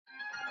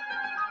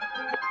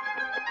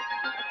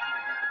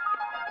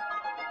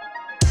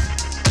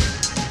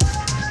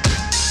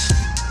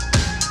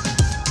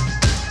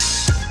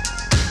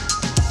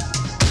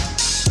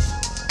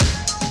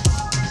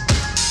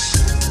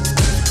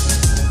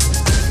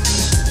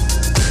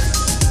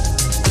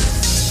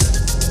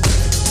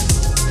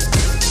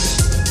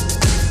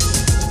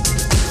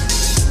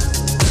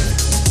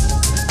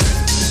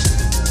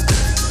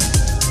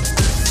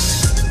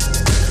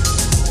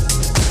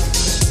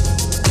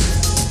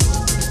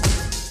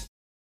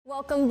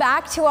Welcome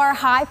back to our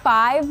High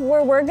Five,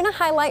 where we're going to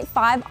highlight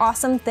 5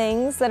 awesome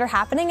things that are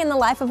happening in the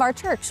life of our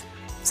church.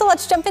 So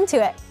let's jump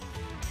into it.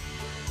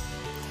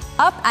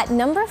 Up at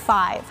number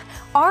 5,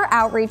 our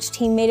outreach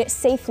team made it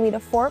safely to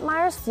Fort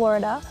Myers,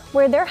 Florida,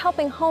 where they're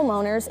helping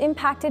homeowners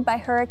impacted by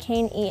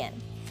Hurricane Ian.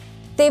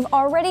 They've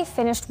already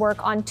finished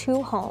work on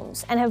 2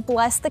 homes and have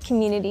blessed the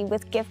community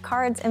with gift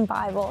cards and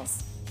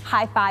Bibles.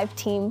 High five,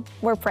 team.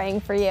 We're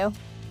praying for you.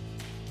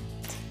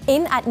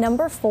 In at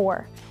number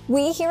 4,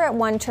 we here at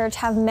One Church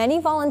have many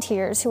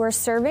volunteers who are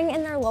serving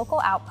in their local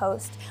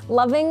outpost,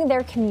 loving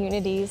their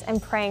communities,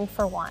 and praying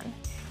for one.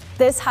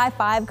 This high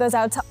five goes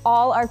out to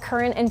all our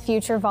current and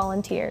future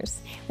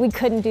volunteers. We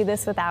couldn't do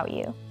this without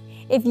you.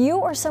 If you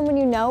or someone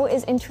you know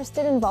is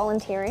interested in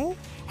volunteering,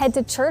 head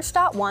to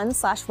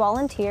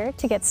church.one/volunteer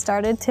to get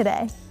started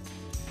today.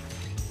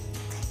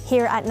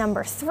 Here at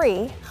number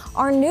 3,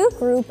 our new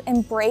group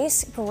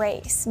Embrace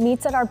Grace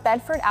meets at our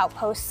Bedford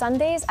outpost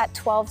Sundays at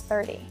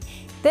 12:30.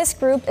 This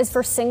group is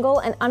for single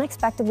and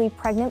unexpectedly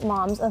pregnant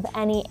moms of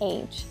any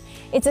age.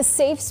 It's a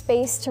safe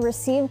space to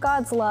receive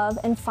God's love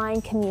and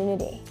find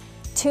community.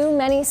 Too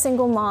many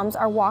single moms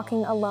are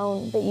walking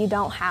alone, but you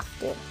don't have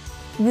to.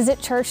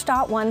 Visit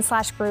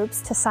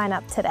church.one/groups to sign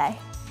up today.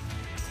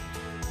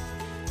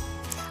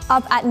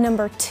 Up at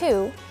number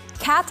 2,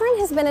 Catherine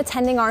has been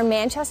attending our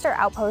Manchester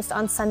outpost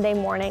on Sunday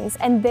mornings,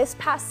 and this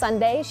past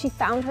Sunday, she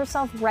found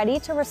herself ready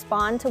to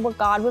respond to what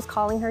God was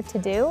calling her to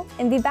do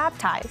and be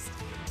baptized.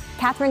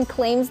 Catherine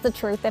claims the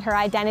truth that her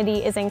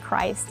identity is in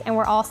Christ, and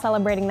we're all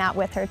celebrating that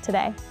with her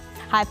today.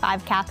 High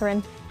five,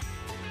 Catherine.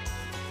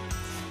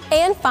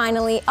 And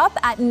finally, up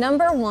at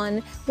number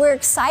 1, we're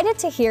excited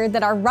to hear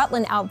that our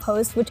Rutland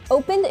outpost, which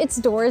opened its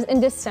doors in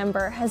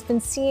December, has been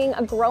seeing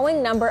a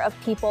growing number of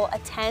people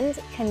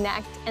attend,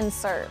 connect, and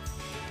serve.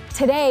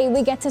 Today,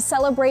 we get to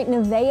celebrate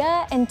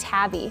Nevaeh and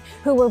Tabby,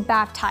 who were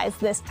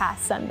baptized this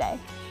past Sunday.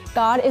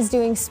 God is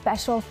doing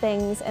special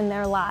things in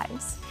their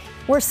lives.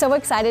 We're so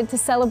excited to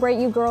celebrate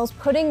you girls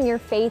putting your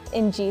faith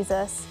in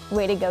Jesus.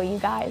 Way to go, you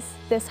guys.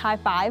 This high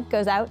five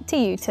goes out to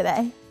you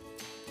today.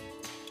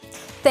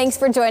 Thanks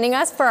for joining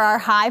us for our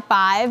high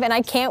five, and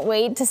I can't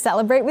wait to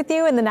celebrate with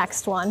you in the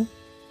next one.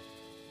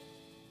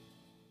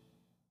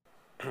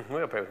 Will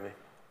you pray with me?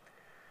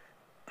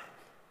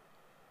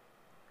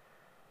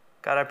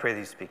 God, I pray that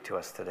you speak to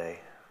us today.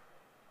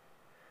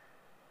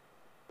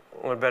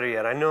 Or better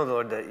yet, I know,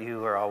 Lord, that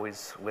you are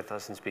always with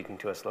us and speaking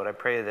to us, Lord. I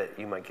pray that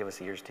you might give us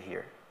ears to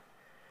hear.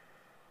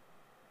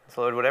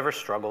 So, Lord, whatever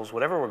struggles,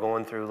 whatever we're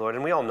going through, Lord,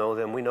 and we all know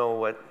them, we know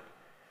what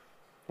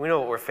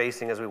we're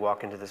facing as we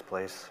walk into this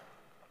place.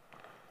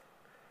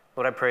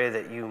 Lord, I pray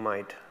that you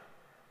might,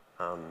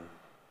 that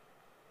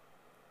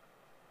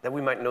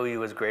we might know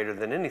you as greater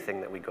than anything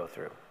that we go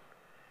through.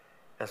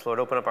 And so, Lord,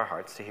 open up our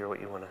hearts to hear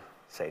what you want to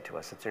say to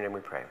us. It's in your name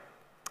we pray.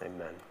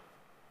 Amen.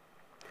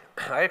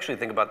 I actually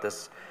think about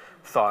this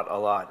thought a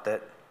lot,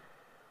 that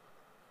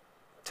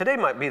today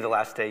might be the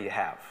last day you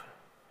have.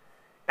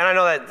 And I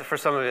know that for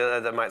some of you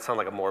that might sound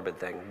like a morbid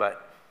thing,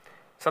 but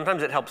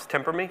sometimes it helps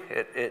temper me.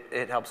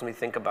 It helps me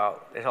think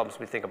about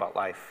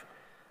life.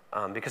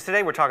 Because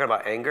today we're talking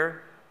about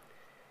anger.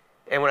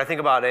 And when I think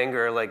about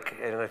anger,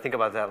 and I think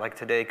about that, like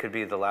today could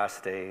be the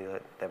last day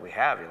that we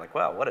have. You're like,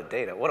 wow, what a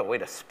day, what a way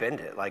to spend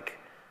it. Like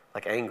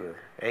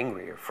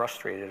angry or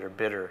frustrated or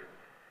bitter.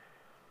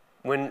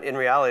 When in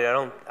reality,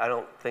 I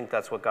don't think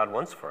that's what God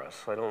wants for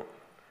us. I don't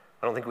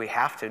think we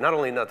have to. Not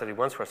only not that he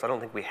wants for us, I don't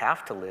think we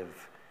have to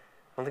live.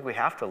 I don't think we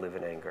have to live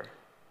in anger.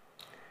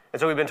 And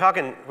so we're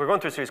going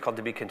through a series called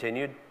To Be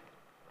Continued.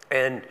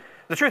 And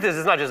the truth is,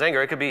 it's not just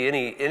anger. It could be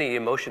any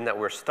emotion that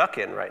we're stuck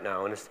in right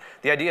now. And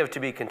the idea of to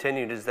be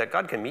continued is that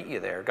God can meet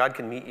you there. God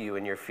can meet you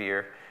in your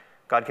fear.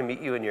 God can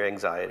meet you in your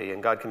anxiety.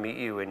 And God can meet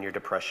you in your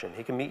depression.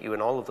 He can meet you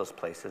in all of those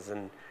places.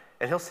 And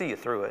he'll see you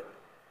through it.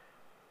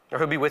 Or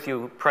he'll be with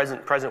you,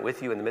 present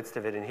with you in the midst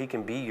of it. And he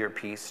can be your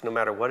peace no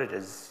matter what it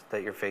is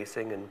that you're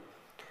facing.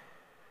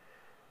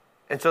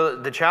 And so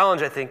the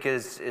challenge, I think,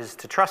 is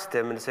to trust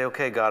him and to say,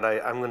 okay, God,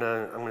 I'm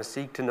gonna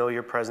seek to know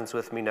your presence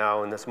with me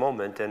now in this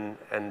moment,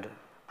 and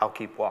I'll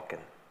keep walking.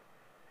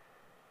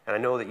 And I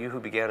know that you who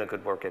began a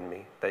good work in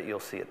me, that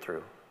you'll see it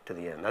through to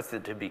the end. That's the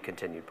to be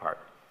continued part.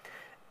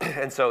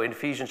 And so in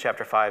Ephesians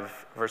chapter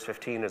 5, verse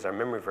 15 is our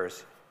memory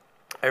verse.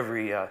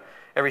 Every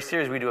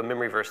series we do a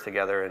memory verse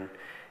together,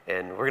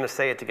 and we're going to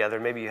say it together.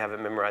 Maybe you have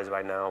it memorized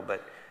by now,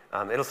 but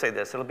it'll say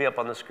this. It'll be up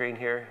on the screen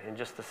here in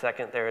just a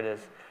second. There it is.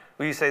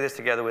 Will you say this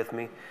together with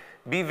me?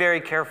 Be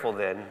very careful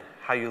then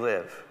how you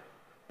live,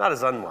 not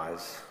as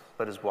unwise,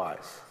 but as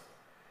wise.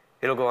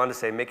 It'll go on to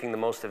say, making the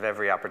most of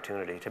every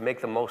opportunity, to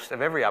make the most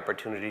of every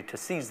opportunity, to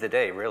seize the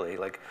day, really,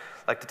 like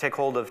to take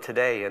hold of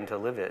today and to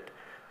live it.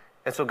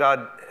 And so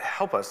God,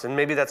 help us. And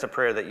maybe that's a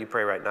prayer that you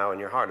pray right now in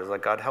your heart, is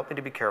like, God, help me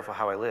to be careful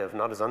how I live,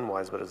 not as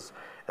unwise, but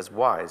as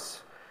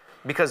wise.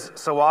 Because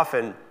so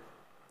often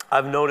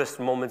I've noticed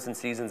moments and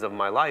seasons of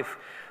my life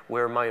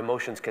where my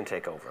emotions can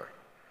take over.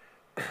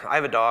 I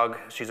have a dog.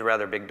 She's a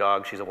rather big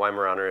dog. She's a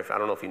Weimaraner. I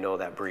don't know if you know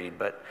that breed,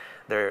 but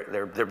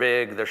they're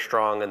big, they're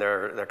strong, and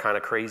they're kind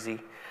of crazy.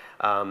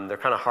 They're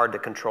kind of hard to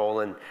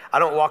control, and I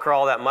don't walk her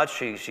all that much.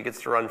 She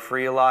gets to run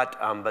free a lot,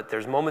 but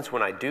there's moments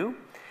when I do.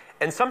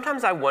 And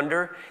sometimes I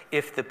wonder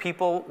if the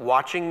people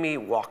watching me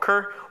walk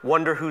her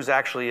wonder who's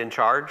actually in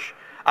charge.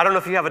 I don't know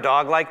if you have a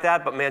dog like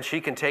that, but man, she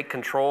can take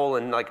control,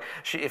 and like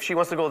if she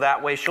wants to go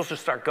that way, she'll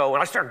just start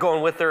going. I start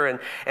going with her,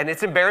 and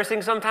it's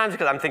embarrassing sometimes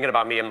because I'm thinking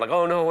about me. I'm like,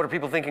 oh no, what are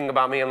people thinking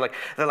about me?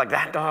 They're like,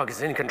 that dog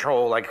is in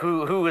control. Like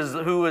who is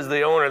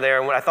the owner there?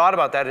 And when I thought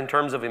about that in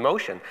terms of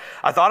emotion,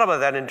 I thought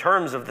about that in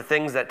terms of the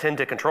things that tend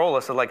to control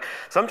us. So like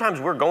sometimes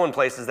we're going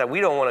places that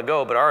we don't want to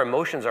go, but our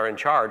emotions are in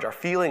charge, our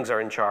feelings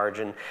are in charge,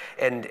 and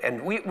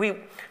I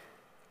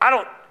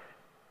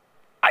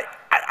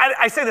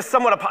say this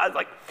somewhat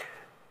like.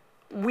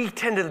 We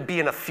tend to be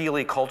in a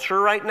feely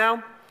culture right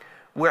now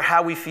where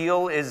how we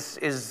feel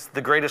is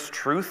the greatest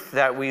truth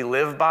that we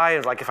live by.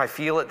 It's like, if I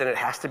feel it, then it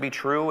has to be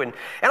true. And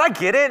I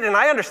get it, and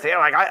I understand.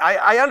 Like,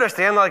 I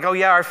understand, like, oh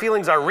yeah, our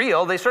feelings are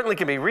real. They certainly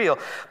can be real.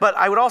 But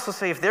I would also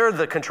say if they're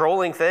the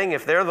controlling thing,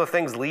 if they're the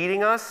things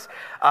leading us,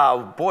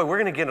 boy, we're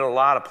going to get in a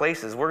lot of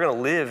places. We're going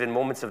to live in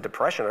moments of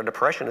depression. Our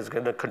depression is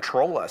going to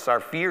control us. Our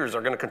fears are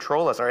going to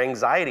control us. Our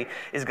anxiety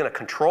is going to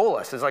control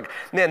us. It's like,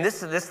 man,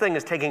 this thing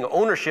is taking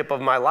ownership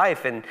of my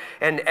life. And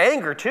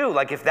anger too.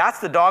 Like, if that's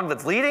the dog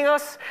that's leading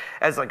us,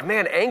 as like,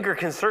 man, anger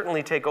can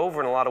certainly take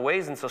over in a lot of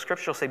ways. And so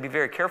Scripture will say, be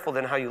very careful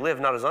then how you live,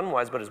 not as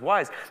unwise, but as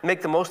wise.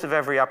 Make the most of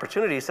every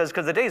opportunity. It says,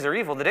 because the days are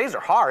evil, the days are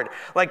hard.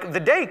 Like, the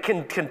day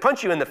can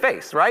punch you in the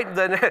face, right?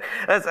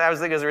 I was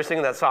thinking as we were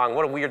singing that song,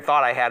 what a weird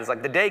thought I had. Is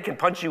like, the day can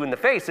punch you in the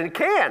face, and it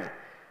can.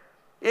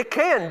 It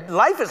can.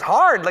 Life is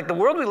hard. Like, the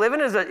world we live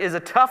in is a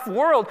tough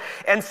world.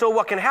 And so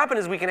what can happen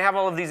is we can have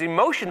all of these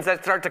emotions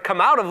that start to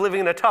come out of living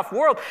in a tough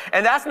world.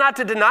 And that's not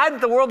to deny that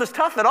the world is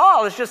tough at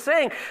all. It's just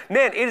saying,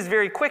 man, it is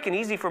very quick and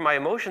easy for my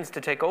emotions to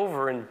take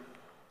over and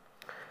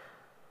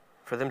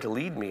for them to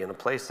lead me in a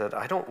place that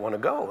I don't want to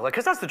go. Like,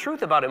 because that's the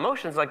truth about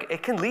emotions. Like,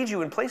 it can lead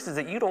you in places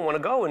that you don't want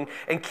to go and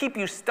keep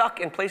you stuck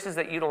in places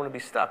that you don't want to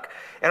be stuck.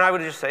 And I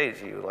would just say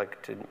to you, like,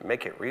 to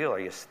make it real, are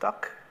you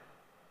stuck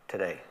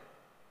today?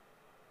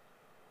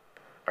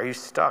 Are you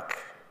stuck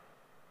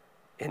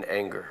in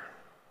anger,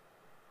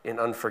 in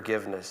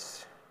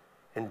unforgiveness,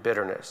 in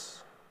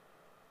bitterness?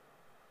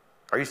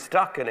 Are you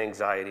stuck in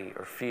anxiety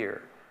or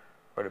fear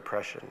or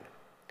depression?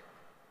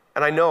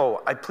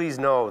 And please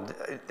know,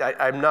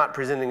 I'm not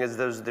presenting as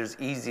though there's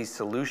easy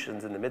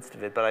solutions in the midst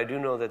of it, but I do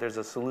know that there's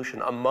a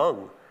solution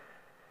of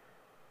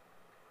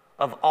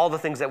all the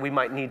things that we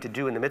might need to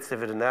do in the midst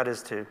of it, and that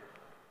is to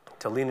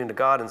lean into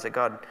God and say,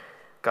 God,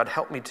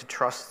 help me to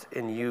trust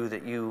in you,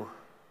 that you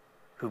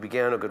who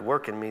began a good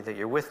work in me, that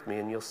you're with me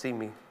and you'll see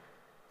me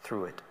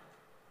through it.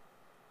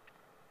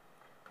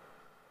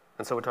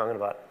 And so we're talking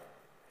about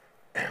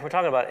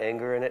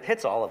anger, and it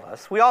hits all of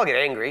us. We all get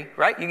angry,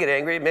 right? You get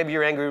angry. Maybe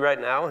you're angry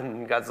right now,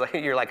 and God's like,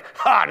 you're like,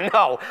 oh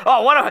no,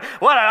 oh no,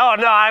 I'm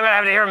gonna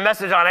have to hear a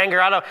message on anger.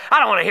 I don't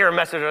want to hear a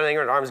message on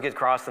anger, and arms get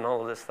crossed and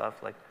all of this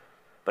stuff. Like,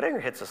 but anger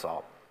hits us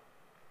all.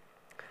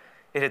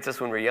 It hits us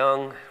when we're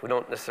young. We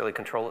don't necessarily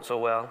control it so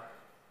well.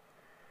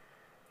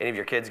 Any of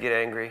your kids get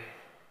angry?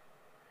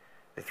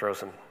 They throw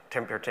some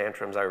temper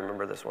tantrums. I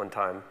remember this one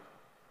time.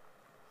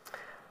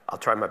 I'll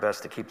try my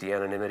best to keep the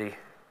anonymity.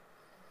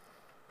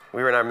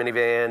 We were in our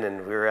minivan,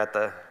 and we were at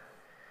the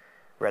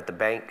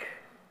bank.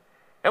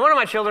 And one of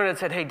my children had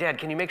said, hey, Dad,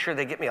 can you make sure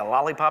they get me a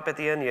lollipop at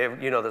the end?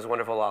 You know this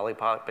wonderful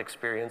lollipop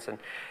experience. And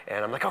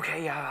I'm like,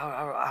 okay,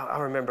 yeah,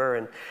 I'll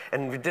remember.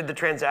 And we did the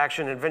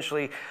transaction, and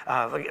eventually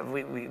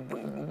we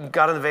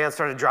got in the van,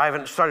 started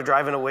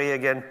driving away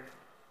again.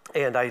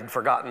 And I had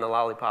forgotten the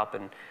lollipop,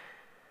 and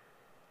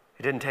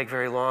it didn't take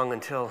very long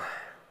until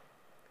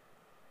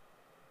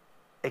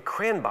a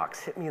crayon box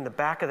hit me in the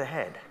back of the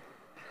head.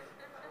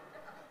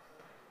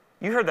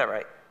 You heard that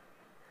right.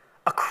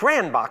 A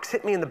crayon box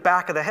hit me in the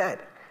back of the head.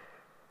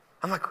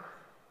 I'm like,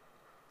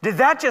 did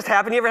that just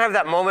happen? You ever have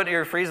that moment where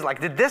you're freezing, like,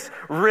 did this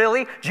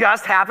really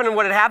just happen? And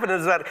what had happened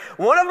is that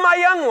one of my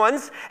young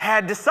ones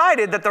had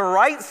decided that the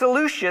right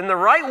solution, the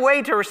right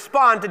way to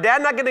respond to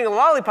Dad not getting a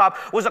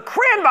lollipop was a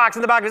crayon box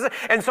in the back of his head.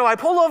 And so I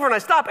pull over and I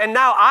stop, and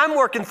now I'm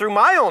working through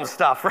my own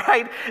stuff,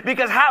 right?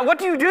 Because what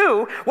do you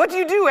do? What do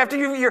you do after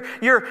your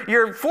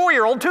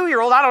 4-year-old,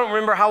 2-year-old, I don't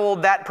remember how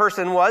old that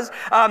person was.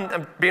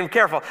 I'm being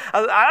careful.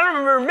 I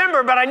don't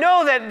remember, but I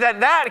know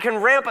that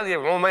can ramp up.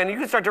 Oh man, you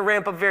can start to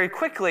ramp up very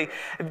quickly.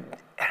 And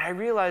I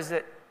realized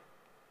that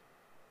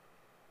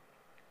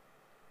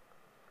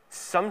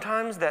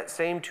sometimes that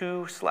same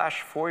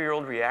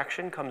 2/4-year-old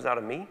reaction comes out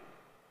of me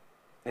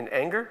in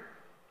anger.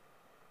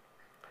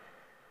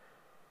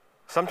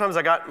 Sometimes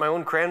I got my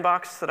own crayon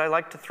box that I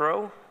like to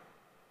throw.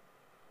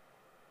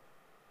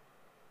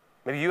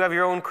 Maybe you have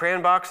your own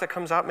crayon box that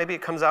comes out. Maybe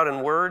it comes out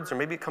in words, or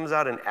maybe it comes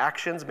out in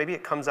actions. Maybe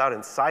it comes out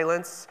in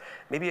silence.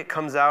 Maybe it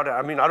comes out,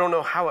 I don't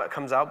know how it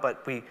comes out,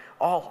 but we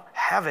all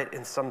have it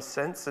in some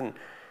sense. And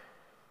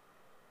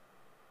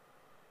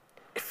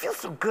it feels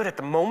so good at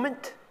the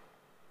moment,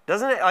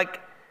 doesn't it? Like,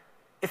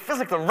 it feels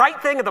like the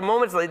right thing at the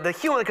moment. It's like the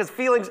human, because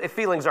if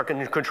feelings are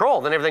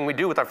controlled, then everything we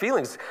do with our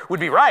feelings would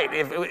be right.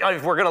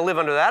 If we're going to live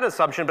under that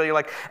assumption, but you're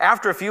like,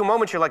 after a few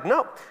moments, you're like,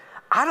 no,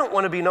 I don't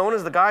want to be known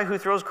as the guy who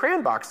throws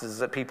crayon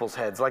boxes at people's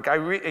heads. Like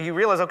you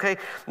realize, okay,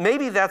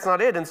 maybe that's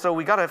not it. And so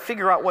we got to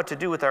figure out what to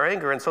do with our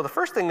anger. And so the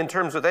first thing in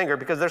terms with anger,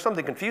 because there's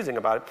something confusing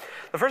about it,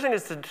 the first thing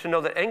is to know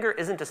that anger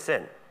isn't a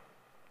sin.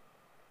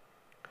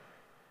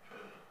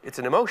 It's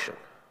an emotion.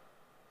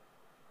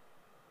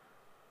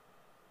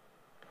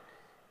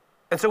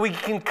 And so we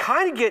can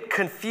kind of get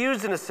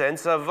confused in a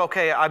sense of,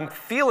 okay, I'm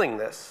feeling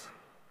this.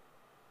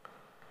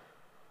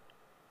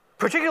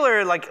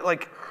 Particularly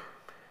like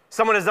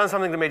someone has done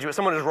something that made you,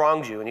 someone has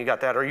wronged you and you got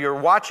that, or you're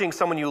watching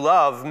someone you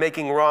love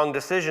making wrong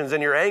decisions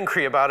and you're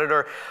angry about it,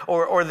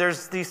 or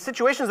there's these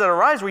situations that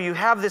arise where you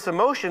have this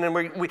emotion and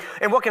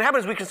and what can happen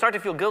is we can start to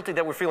feel guilty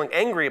that we're feeling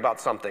angry about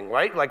something,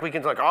 right? Like we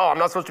can like, oh, I'm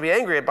not supposed to be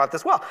angry about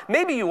this. Well,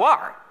 maybe you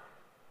are.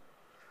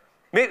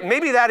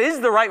 Maybe that is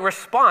the right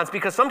response,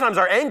 because sometimes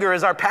our anger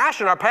is our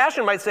passion. Our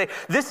passion might say,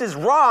 this is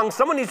wrong,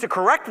 someone needs to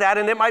correct that,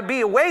 and it might be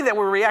a way that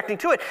we're reacting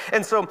to it.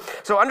 And so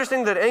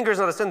understanding that anger is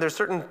not a sin, there's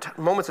certain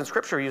moments in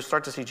Scripture you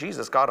start to see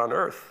Jesus, God on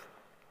earth,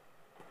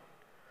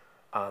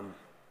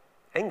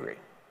 angry.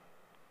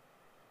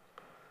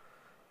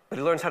 But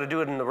he learns how to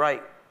do it in the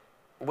right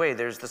way.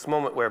 There's this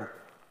moment where,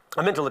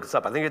 I meant to look this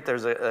up. I think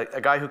there's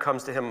a guy who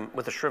comes to him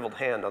with a shriveled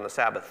hand on the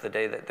Sabbath, the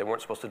day that they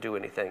weren't supposed to do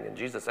anything. And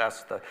Jesus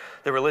asked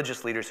the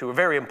religious leaders, who were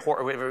very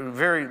important,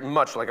 very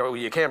much like, oh,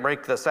 you can't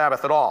break the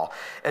Sabbath at all.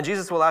 And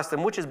Jesus will ask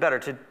them, which is better,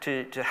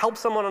 to help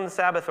someone on the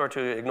Sabbath or to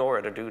ignore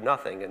it or do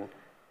nothing? And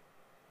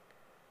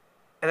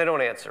they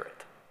don't answer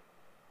it.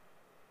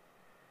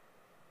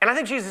 And I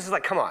think Jesus is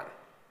like, come on.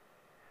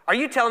 Are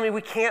you telling me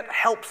we can't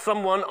help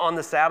someone on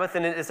the Sabbath?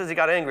 And it says he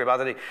got angry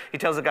about it. He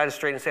tells the guy to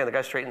straighten his hand. The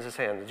guy straightens his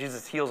hand.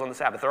 Jesus heals on the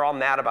Sabbath. They're all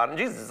mad about it. And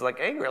Jesus is like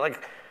angry.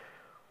 Like,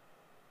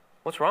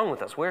 what's wrong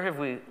with us? Where have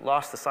we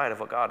lost the sight of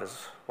what God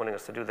is wanting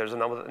us to do? There's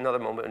another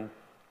moment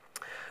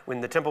when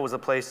the temple was a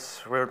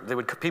place where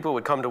people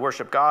would come to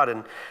worship God.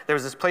 And there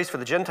was this place for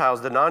the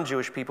Gentiles, the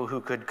non-Jewish people, who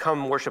could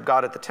come worship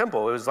God at the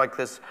temple. It was like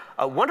this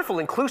wonderful,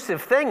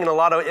 inclusive thing in a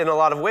lot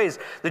of ways.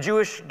 The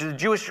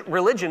Jewish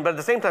religion, but at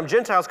the same time,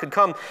 Gentiles could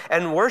come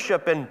and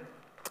worship, and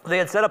they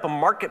had set up a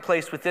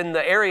marketplace within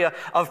the area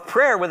of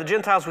prayer where the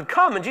Gentiles would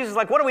come. And Jesus is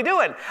like, what are we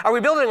doing? Are we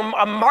building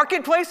a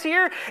marketplace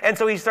here? And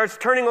so he starts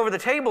turning over the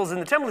tables in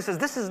the temple. He says,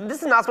 this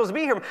is not supposed to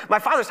be here. My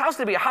Father's house is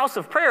to be a house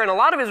of prayer. And a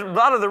lot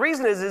of the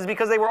reason is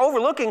because they were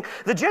overlooking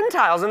the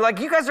Gentiles. And like,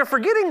 you guys are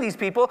forgetting these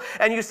people.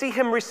 And you see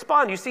him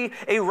respond. You see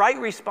a right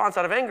response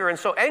out of anger. And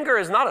so anger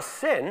is not a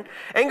sin.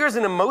 Anger is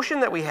an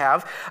emotion that we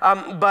have.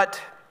 But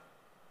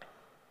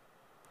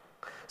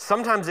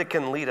sometimes it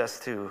can lead us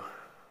to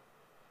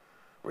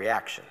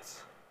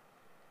reactions.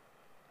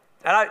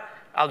 And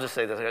I'll just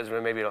say this,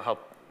 maybe it'll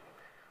help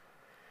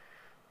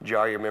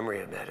jar your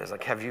memory a bit. It's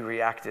like, have you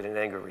reacted in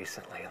anger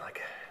recently? And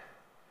like,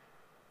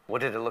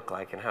 what did it look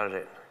like and how did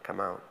it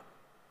come out?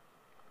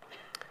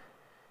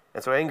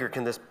 And so anger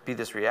can be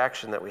this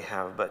reaction that we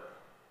have, but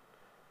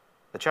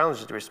the challenge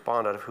is to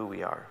respond out of who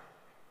we are.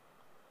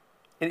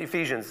 In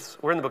Ephesians,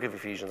 we're in the book of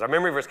Ephesians. Our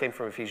memory verse came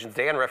from Ephesians.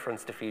 Dan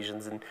referenced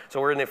Ephesians, and so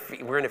we're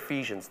in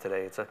Ephesians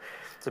today. It's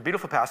a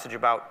beautiful passage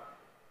about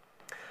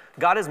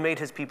God has made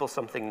his people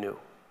something new,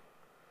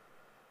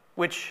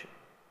 which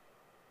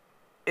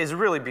is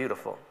really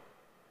beautiful.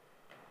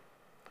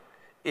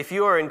 If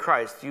you are in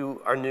Christ,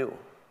 you are new.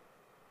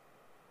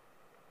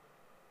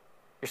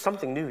 You're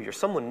something new. You're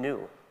someone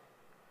new.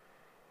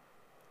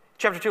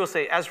 Chapter 2 will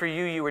say, as for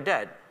you, you were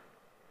dead.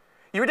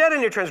 You were dead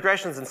in your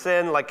transgressions and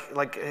sin,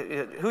 like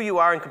who you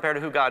are and compared to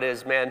who God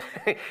is, man.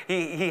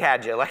 he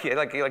had you.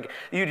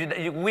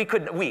 We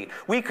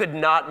could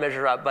not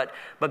measure up,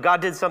 but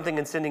God did something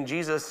in sending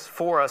Jesus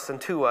for us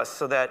and to us,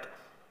 so that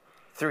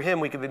through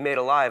him we could be made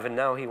alive, and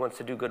now he wants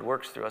to do good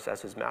works through us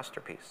as his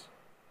masterpiece.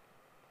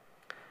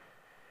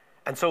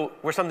 And so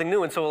we're something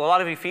new. And so a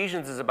lot of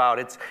Ephesians is about,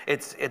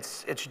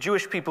 it's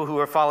Jewish people who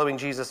are following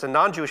Jesus and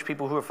non-Jewish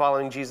people who are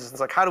following Jesus. It's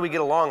like, how do we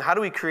get along? How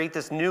do we create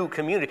this new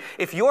community?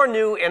 If you're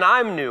new and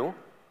I'm new,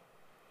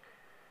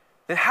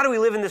 then how do we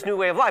live in this new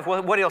way of life?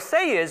 Well, what he'll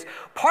say is,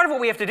 part of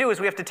what we have to do is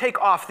we have to take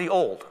off the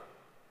old.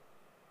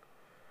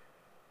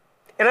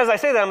 And as I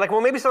say that, I'm like, well,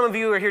 maybe some of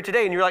you are here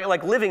today and you're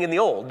like living in the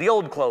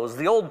old clothes,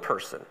 the old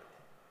person.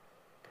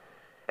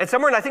 And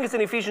somewhere, and I think it's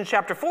in Ephesians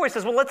chapter 4, he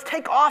says, well, let's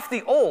take off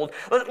the old.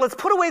 Let's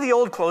put away the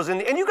old clothes.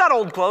 And you got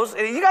old clothes.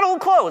 You got old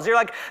clothes. You're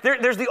like,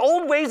 there's the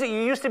old ways that you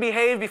used to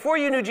behave before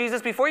you knew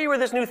Jesus, before you were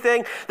this new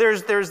thing.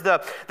 There's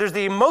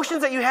the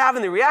emotions that you have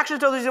and the reactions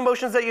to those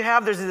emotions that you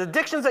have. There's the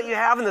addictions that you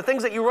have and the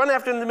things that you run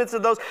after in the midst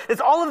of those. It's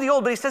all of the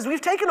old. But he says,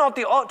 we've taken off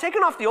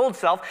the old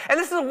self. And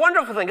this is a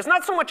wonderful thing. It's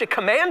not so much a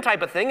command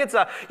type of thing. It's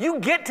you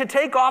get to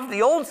take off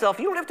the old self.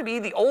 You don't have to be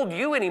the old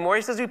you anymore.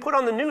 He says, we put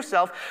on the new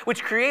self,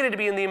 which created to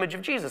be in the image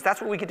of Jesus. That's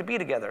what we get to be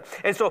together.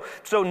 And so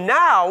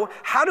now,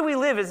 how do we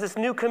live as this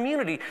new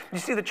community? You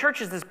see, the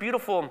church is this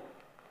beautiful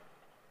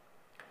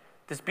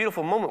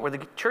moment where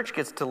the church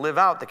gets to live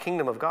out the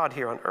kingdom of God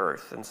here on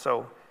earth. And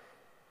so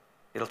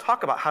it'll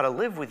talk about how to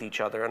live with each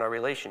other in our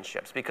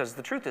relationships, because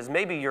the truth is,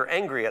 maybe you're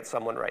angry at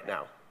someone right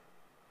now.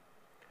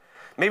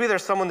 Maybe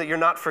there's someone that you're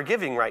not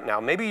forgiving right now.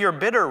 Maybe you're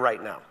bitter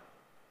right now.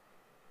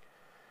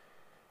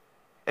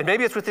 And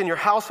maybe it's within your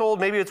household,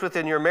 maybe it's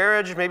within your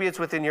marriage, maybe it's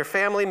within your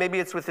family, maybe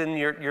it's within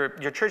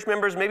your church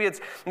members,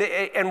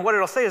 and what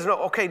it'll say is, no,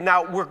 okay,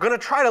 now we're going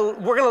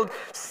to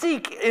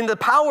seek in the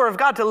power of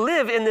God to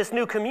live in this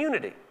new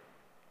community.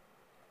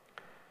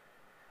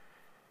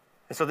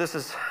 And so this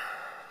is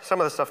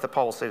some of the stuff that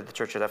Paul will say to the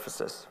church at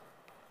Ephesus.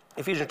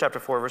 Ephesians chapter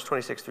 4, verse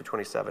 26 through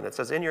 27. It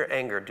says, in your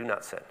anger, do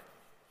not sin.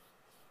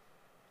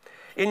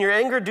 In your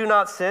anger, do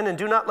not sin, and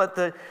do not let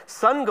the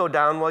sun go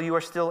down while you are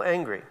still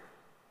angry.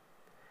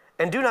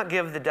 And do not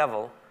give the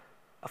devil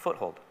a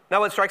foothold. Now,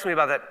 what strikes me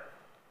about that,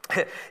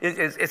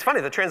 it's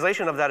funny, the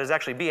translation of that is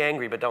actually be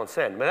angry but don't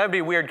sin. But that would be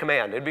a weird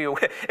command. It'd be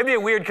a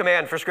weird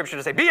command for Scripture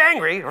to say be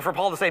angry, or for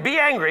Paul to say be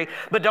angry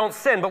but don't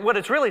sin. But what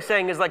it's really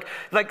saying is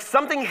like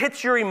something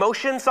hits your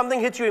emotion, something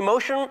hits you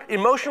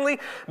emotionally,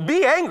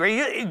 be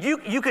angry.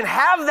 You can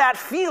have that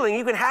feeling,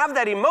 you can have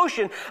that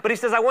emotion, but he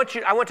says I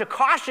want to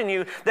caution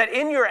you that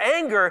in your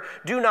anger,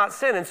 do not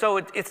sin. And so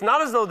it's not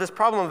as though this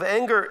problem of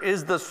anger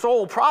is the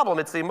sole problem.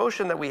 It's the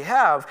emotion that we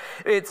have.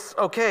 It's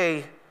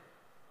okay,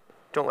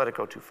 don't let it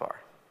go too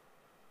far.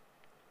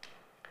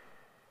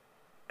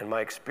 And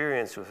my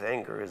experience with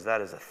anger is that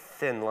is a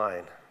thin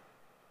line.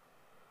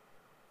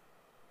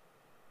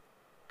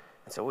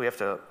 And so we have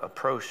to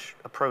approach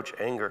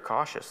anger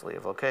cautiously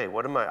of, okay,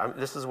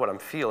 this is what I'm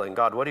feeling.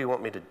 God, what do you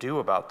want me to do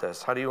about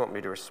this? How do you want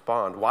me to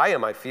respond? Why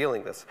am I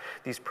feeling this?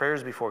 These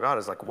prayers before God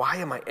is like, why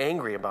am I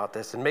angry about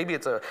this? And maybe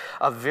it's a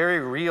very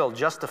real,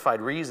 justified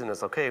reason.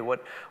 It's, okay,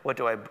 what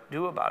do I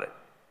do about it?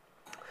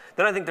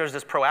 Then I think there's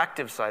this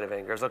proactive side of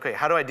anger. It's, okay,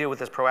 how do I deal with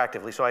this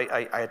proactively? So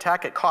I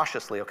attack it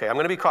cautiously. Okay, I'm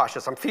going to be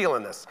cautious. I'm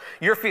feeling this.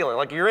 You're feeling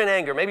like you're in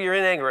anger. Maybe you're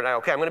in anger right now.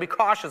 Okay, I'm going to be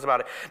cautious about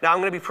it. Now I'm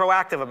going to be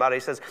proactive about it.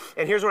 He says,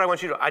 and here's what I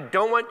want you to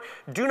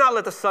do. Do not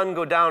let the sun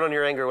go down on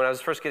your anger. When I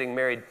was first getting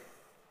married,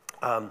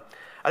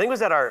 I think it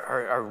was at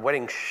our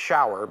wedding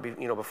shower,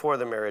 before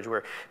the marriage,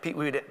 where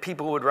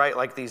people would write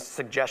like these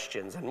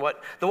suggestions. And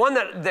the one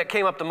that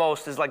came up the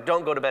most is like,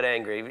 don't go to bed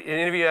angry.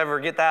 Any of you ever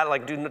get that?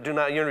 Like, do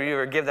not, you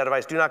ever give that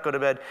advice? Do not go to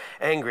bed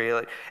angry.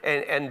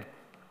 And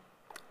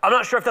I'm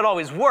not sure if that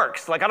always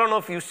works. Like, I don't know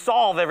if you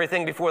solve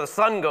everything before the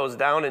sun goes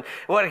down. And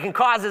what it can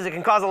cause is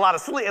a lot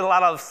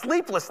of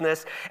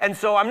sleeplessness. And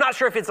so I'm not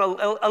sure if it's a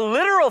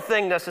literal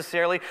thing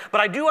necessarily,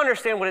 but I do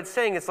understand what it's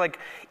saying. It's like,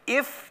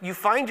 if you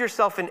find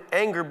yourself in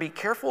anger, be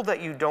careful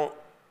that you don't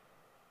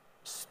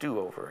stew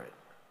over it.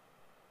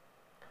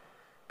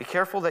 Be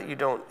careful that you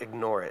don't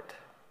ignore it.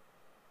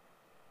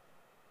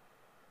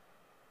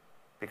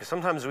 Because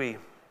sometimes we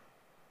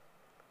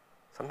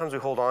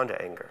hold on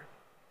to anger.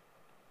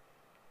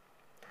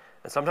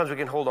 And sometimes we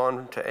can hold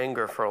on to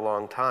anger for a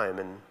long time.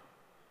 And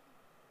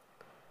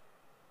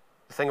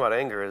the thing about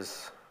anger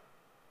is,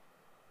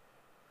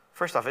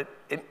 first off,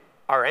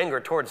 our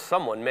anger towards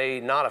someone may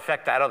not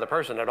affect that other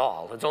person at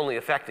all. It's only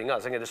affecting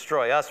us. It can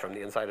destroy us from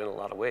the inside in a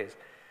lot of ways.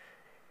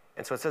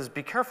 And so it says,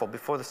 be careful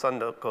before the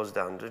sun goes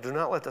down. Do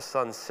not let the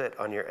sun sit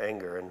on your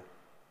anger. And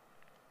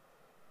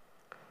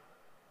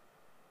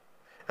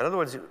in other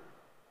words,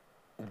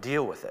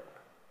 deal with it.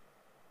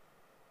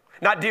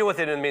 Not deal with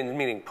it in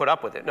meaning put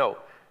up with it. No.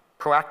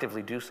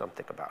 Proactively do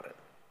something about it.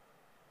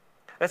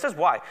 And it says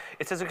why.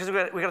 It says because we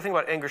got to think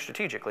about anger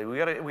strategically. We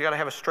got to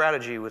have a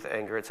strategy with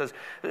anger. It says,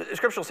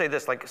 Scripture will say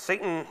this, like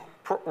Satan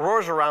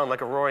roams around like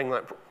a roaring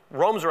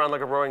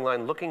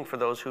lion looking for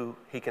those who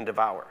he can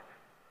devour.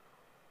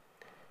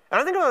 And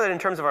I think about that in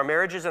terms of our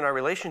marriages and our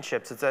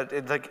relationships. It's that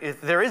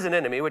if there is an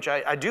enemy, which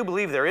I do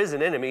believe there is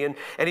an enemy, and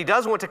he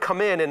does want to come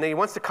in, and he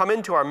wants to come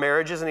into our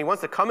marriages, and he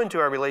wants to come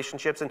into our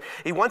relationships, and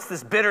he wants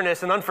this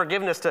bitterness and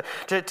unforgiveness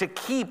to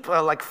keep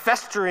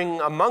festering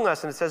among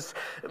us. And it says,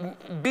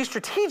 be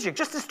strategic,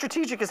 just as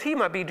strategic as he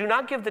might be. Do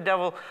not give the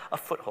devil a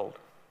foothold.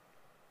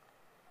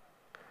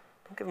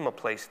 Don't give him a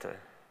place to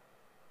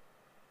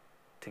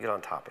get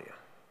on top of you.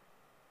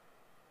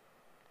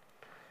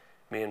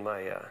 Me and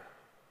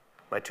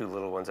my two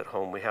little ones at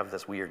home, we have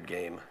this weird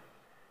game.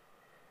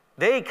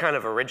 They kind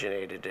of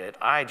originated it.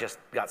 I just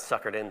got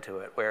suckered into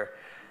it, where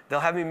they'll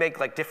have me make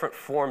like different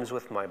forms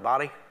with my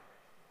body,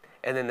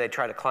 and then they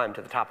try to climb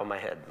to the top of my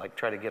head, like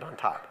try to get on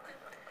top.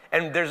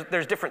 And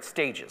there's different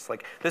stages.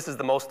 Like, this is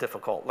the most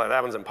difficult. Like,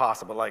 that one's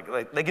impossible.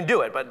 Like they can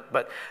do it,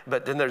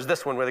 but then there's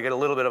this one where they get a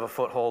little bit of a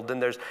foothold. Then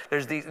there's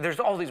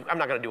all these. I'm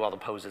not going to do all the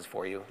poses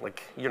for you.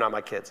 Like, you're not my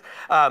kids.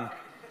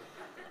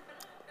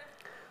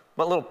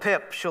 But little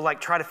Pip, she'll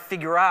like try to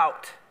figure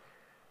out,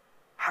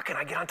 how can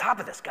I get on top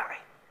of this guy?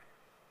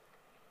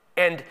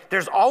 And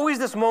there's always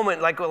this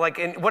moment, like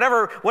in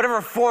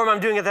whatever form I'm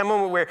doing at that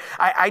moment, where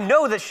I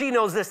know that she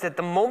knows this, that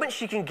the moment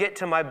she can get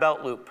to my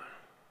belt loop,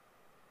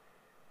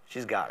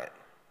 she's got it.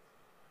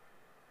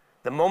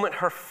 The moment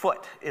her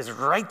foot is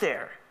right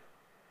there,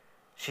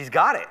 she's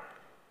got it.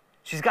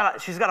 She's got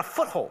a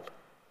foothold.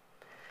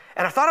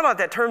 And I thought about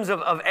that in terms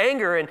of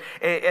anger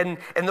and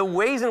the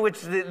ways in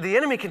which the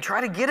enemy can try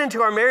to get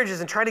into our marriages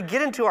and try to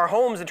get into our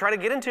homes and try to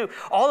get into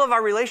all of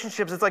our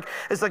relationships. It's like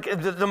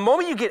the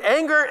moment you get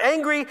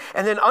angry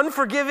and then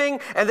unforgiving,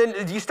 and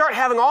then you start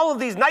having all of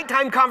these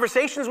nighttime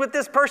conversations with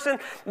this person.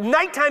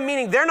 Nighttime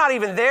meaning they're not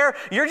even there.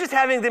 You're just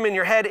having them in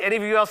your head. Any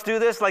of you else do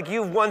this? Like,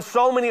 you've won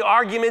so many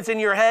arguments in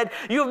your head.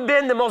 You've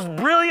been the most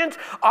brilliant,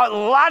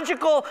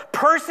 logical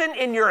person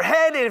in your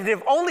head. And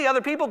if only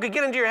other people could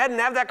get into your head and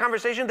have that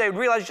conversation, they would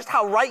realize just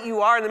how right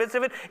you are in the midst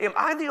of it. Am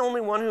I the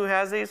only one who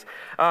has these?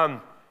 You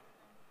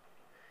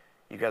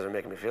guys are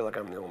making me feel like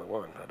I'm the only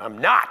one, but I'm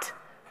not.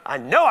 I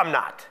know I'm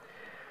not.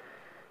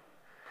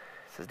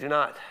 It says, do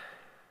not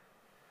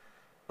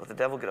let the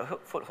devil get a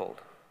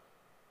foothold.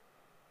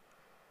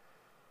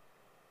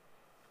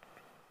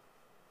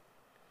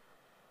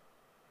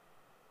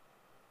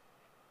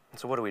 And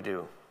so what do we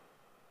do?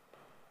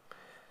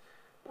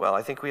 Well,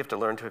 I think we have to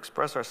learn to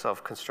express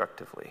ourselves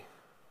constructively.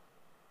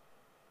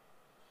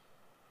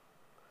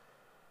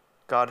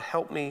 God,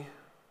 help me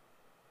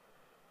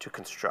to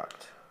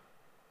construct.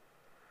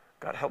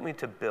 God, help me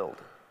to build,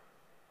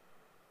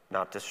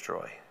 not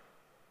destroy.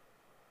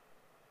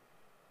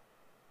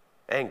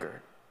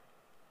 Anger.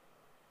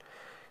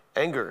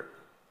 Anger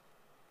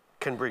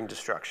can bring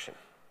destruction.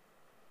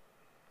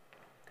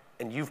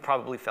 And you've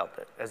probably felt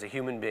it. As a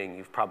human being,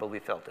 you've probably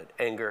felt it.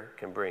 Anger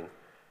can bring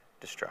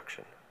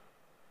destruction.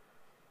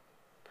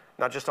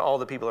 Not just to all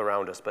the people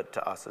around us, but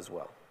to us as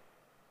well.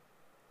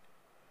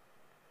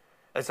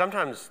 And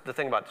sometimes the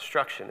thing about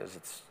destruction is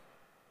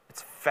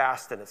it's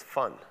fast and it's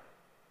fun.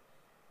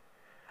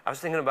 I was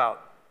thinking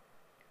about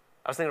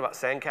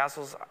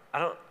sandcastles.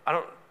 I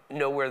don't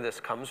know where this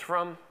comes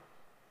from.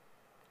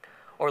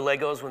 Or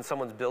Legos when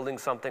someone's building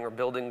something, or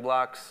building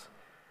blocks.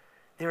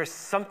 There is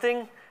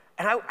something,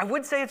 and I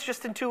would say it's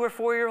just in 2 or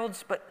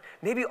 4-year-olds, but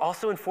maybe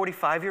also in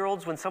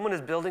 45-year-olds when someone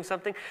is building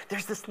something,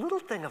 there's this little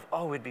thing of,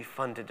 oh, it'd be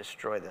fun to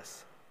destroy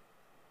this.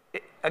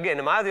 Again,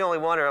 am I the only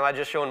one, or am I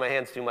just showing my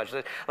hands too much?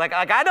 Like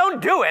I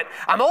don't do it.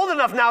 I'm old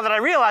enough now that I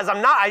realize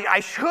I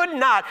should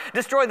not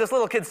destroy this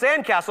little kid's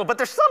sandcastle, but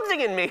there's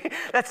something in me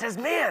that says,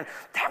 man,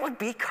 that would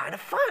be kind of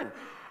fun.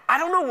 I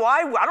don't know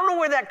why. I don't know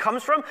where that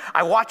comes from.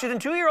 I watch it in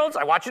 2-year-olds.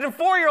 I watch it in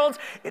 4-year-olds.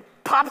 It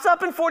pops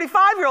up in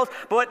 45-year-olds.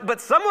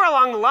 But somewhere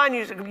along the line,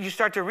 you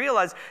start to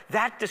realize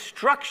that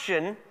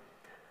destruction,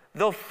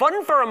 though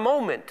fun for a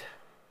moment,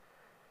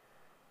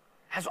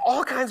 has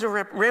all kinds of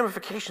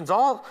ramifications,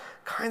 all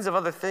kinds of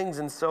other things.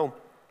 And so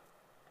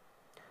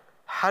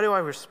how do I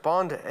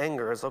respond to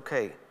anger? Is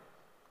okay,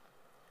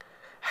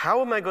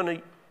 how am I going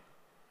to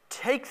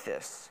take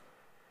this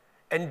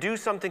and do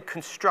something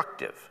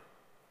constructive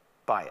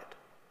by it?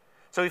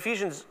 So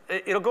Ephesians,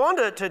 it'll go on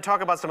to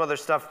talk about some other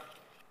stuff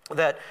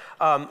that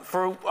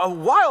for a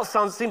while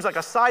seems like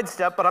a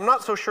sidestep, but I'm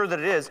not so sure that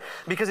it is,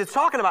 because it's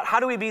talking about how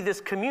do we be this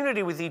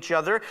community with each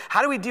other,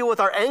 how do we deal with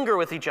our anger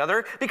with each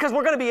other, because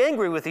we're going to be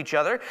angry with each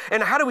other,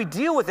 and how do we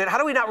deal with it, how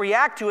do we not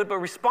react to it, but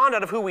respond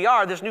out of who we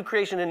are, this new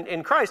creation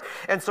in Christ.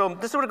 And so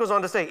this is what it goes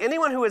on to say.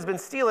 Anyone who has been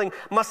stealing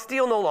must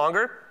steal no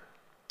longer.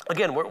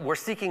 Again, we're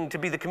seeking to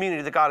be the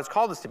community that God has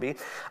called us to be,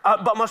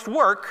 but must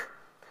work,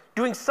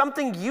 doing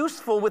something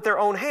useful with their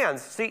own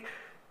hands. See,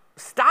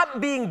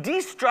 stop being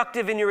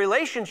destructive in your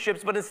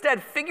relationships, but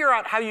instead figure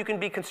out how you can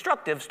be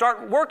constructive.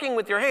 Start working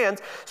with your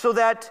hands so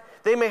that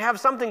they may have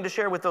something to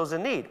share with those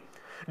in need.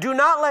 Do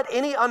not let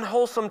any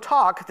unwholesome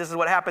talk, this is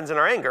what happens in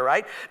our anger,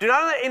 right? Do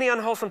not let any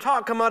unwholesome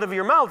talk come out of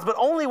your mouths, but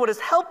only what is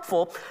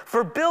helpful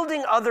for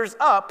building others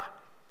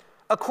up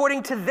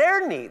according to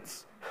their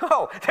needs.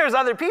 Oh, there's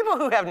other people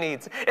who have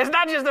needs. It's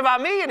not just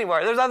about me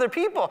anymore. There's other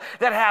people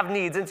that have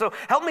needs. And so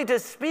help me to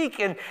speak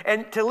and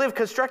to live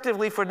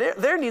constructively for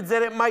their needs,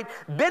 that it might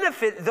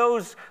benefit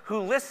those who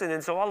listen.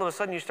 And so all of a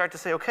sudden you start to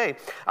say, okay,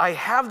 I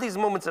have these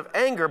moments of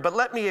anger, but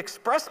let me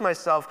express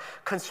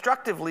myself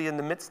constructively in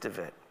the midst of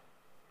it.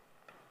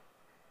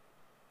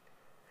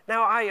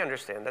 Now I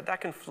understand that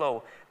can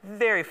flow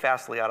very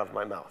fastly out of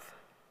my mouth.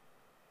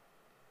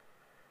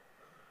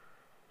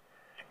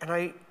 And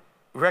I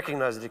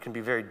recognize that it can be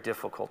very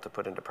difficult to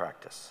put into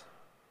practice.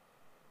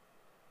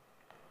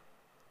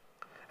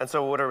 And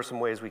so what are some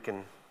ways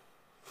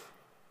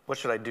what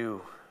should I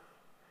do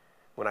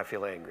when I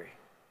feel angry?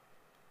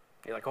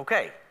 You're like,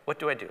 okay, what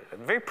do I do?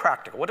 Very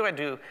practical. What do I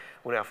do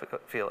when I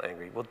feel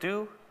angry? Well,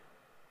 do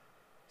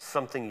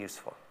something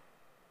useful.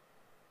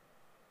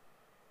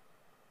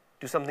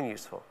 Do something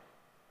useful.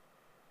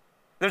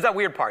 There's that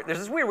weird part. There's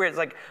this weird where it's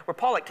like where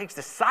Paul takes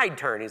this side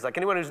turn. He's like,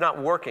 anyone who's not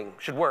working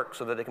should work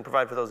so that they can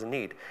provide for those in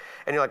need.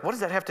 And you're like, what does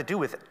that have to do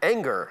with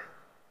anger?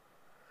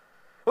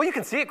 Well, you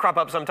can see it crop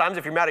up sometimes.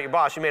 If you're mad at your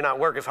boss, you may not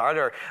work as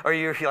hard, or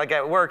you're like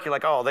at work, you're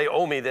like, oh, they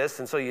owe me this,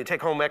 and so you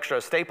take home extra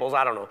staples.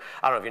 I don't know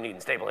if you're needing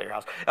staples at your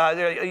house.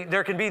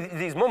 There can be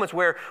these moments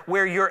where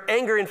your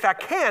anger, in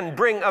fact, can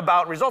bring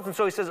about results. And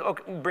so he says,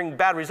 okay, bring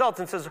bad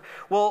results, and says,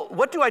 well,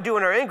 what do I do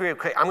when I'm angry?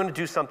 Okay, I'm going to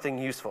do something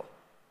useful.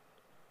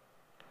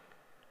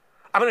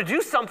 I'm going to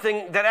do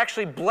something that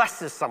actually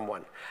blesses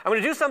someone. I'm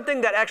going to do something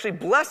that actually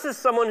blesses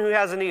someone who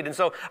has a need. And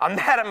so I'm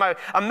mad at my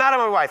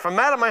wife. I'm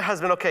mad at my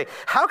husband. Okay,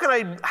 how can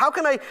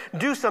I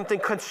do something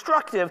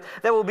constructive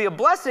that will be a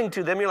blessing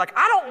to them? You're like,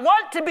 I don't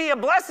want to be a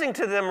blessing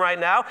to them right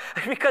now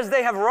because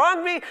they have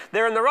wronged me.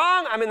 They're in the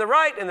wrong. I'm in the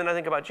right. And then I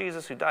think about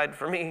Jesus who died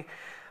for me,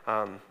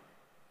 who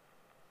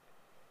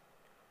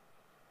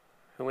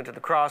went to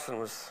the cross and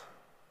was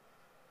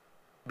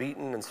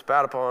beaten and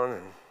spat upon,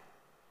 and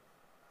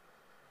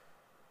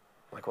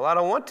like, well, I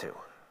don't want to.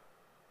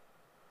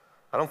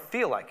 I don't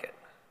feel like it.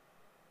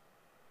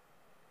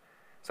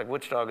 It's like,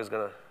 which dog is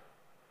gonna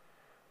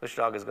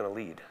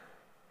lead?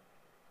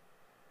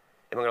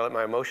 Am I gonna let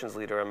my emotions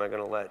lead, or am I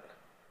gonna let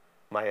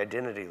my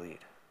identity lead?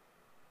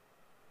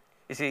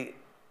 You see,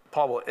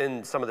 Paul will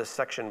end some of this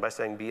section by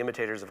saying, be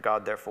imitators of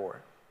God,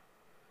 therefore.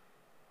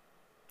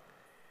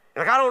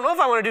 Like, I don't know if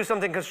I want to do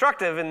something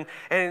constructive, and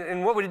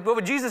what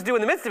would Jesus do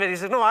in the midst of it? He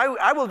says, no,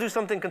 I will do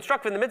something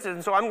constructive in the midst of it,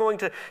 and so I'm going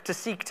to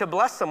seek to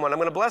bless someone. I'm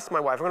going to bless my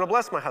wife. I'm going to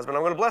bless my husband.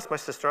 I'm going to bless my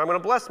sister. I'm going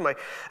to bless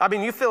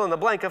you fill in the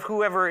blank of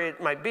whoever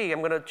it might be. I'm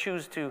going to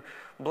choose to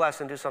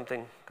bless and do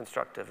something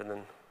constructive. And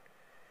then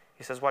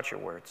he says, watch your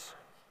words.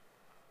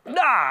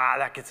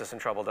 That gets us in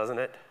trouble, doesn't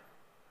it?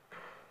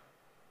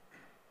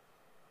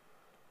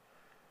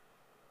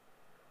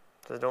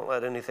 So don't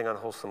let anything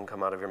unwholesome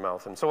come out of your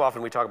mouth. And so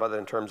often we talk about that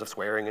in terms of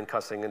swearing and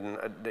cussing, and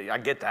I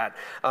get that.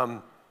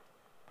 But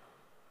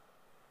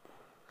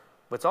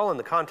it's all in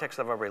the context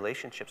of our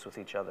relationships with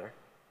each other.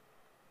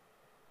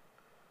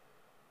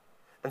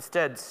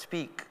 Instead,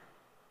 speak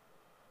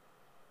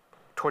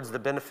towards the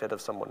benefit of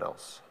someone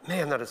else.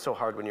 Man, that is so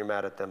hard when you're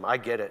mad at them. I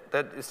get it.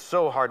 That is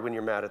so hard when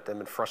you're mad at them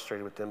and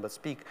frustrated with them. But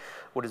speak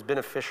what is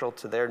beneficial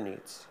to their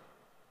needs.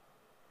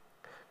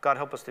 God,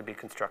 help us to be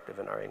constructive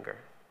in our anger.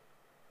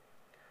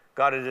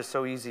 God, it is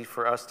so easy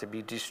for us to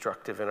be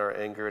destructive in our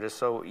anger. It is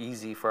so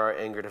easy for our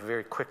anger to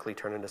very quickly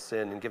turn into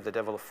sin and give the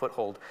devil a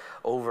foothold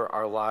over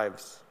our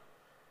lives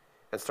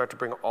and start to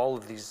bring all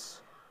of these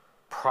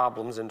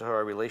problems into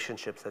our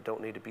relationships that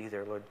don't need to be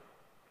there, Lord.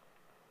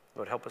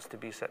 Lord, help us to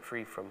be set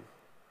free from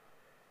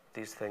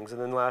these things. And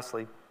then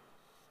lastly,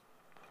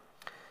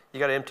 you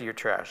got to empty your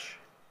trash.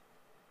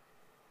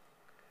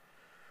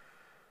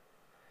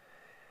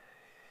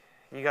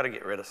 You got to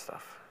get rid of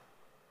stuff.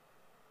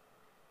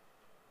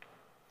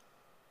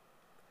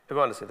 He'll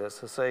go on to say this.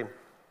 He'll say,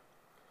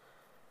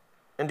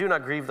 and do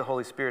not grieve the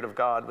Holy Spirit of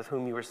God, with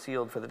whom you were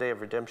sealed for the day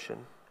of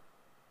redemption.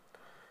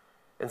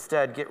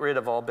 Instead, get rid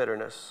of all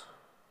bitterness.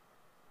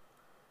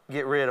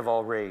 Get rid of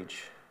all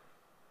rage.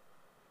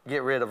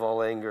 Get rid of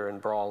all anger and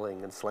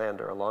brawling and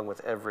slander, along with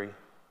every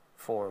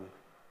form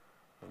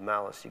of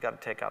malice. You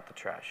got to take out the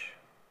trash.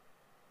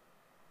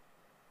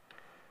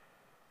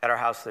 At our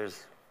house,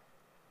 there's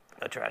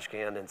a trash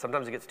can, and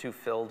sometimes it gets too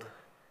filled,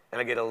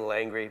 and I get a little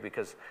angry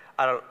because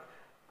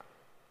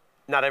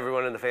not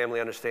everyone in the family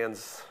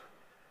understands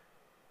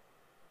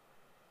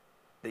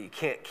that you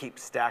can't keep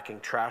stacking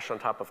trash on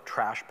top of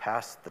trash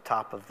past the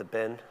top of the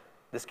bin.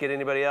 This get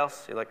anybody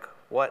else? You're like,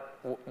 what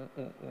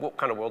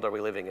kind of world are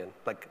we living in?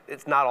 Like,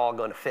 it's not all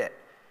going to fit.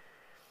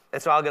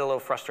 And so I'll get a little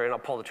frustrated,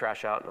 and I'll pull the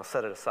trash out, and I'll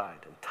set it aside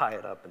and tie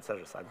it up and set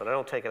it aside, but I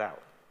don't take it out.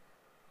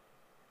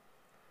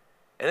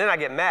 And then I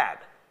get mad.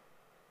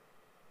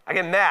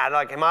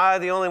 Like, am I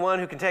the only one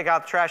who can take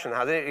out the trash in the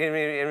house?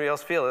 Anybody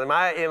else feel it? Am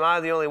I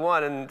the only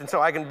one? And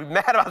so I can be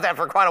mad about that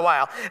for quite a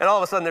while. And all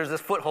of a sudden there's this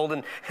foothold,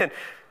 and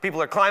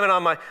people are climbing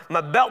on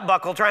my belt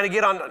buckle trying to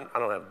get on. I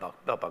don't have a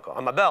belt buckle,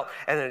 on my belt.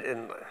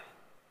 And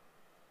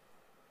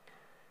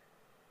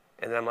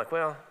then I'm like,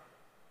 well,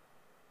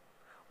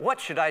 what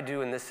should I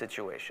do in this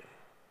situation?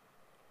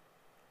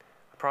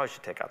 I probably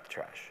should take out the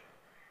trash.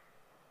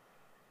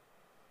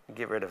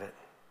 Get rid of it.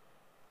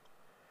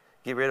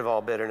 Get rid of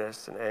all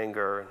bitterness and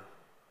anger and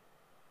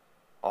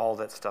all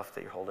that stuff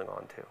that you're holding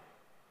on to.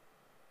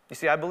 You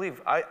see, I believe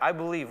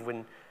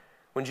when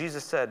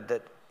Jesus said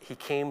that he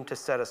came to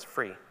set us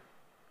free,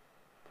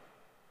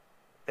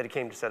 that he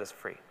came to set us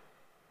free.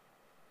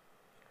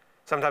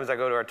 Sometimes I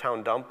go to our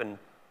town dump and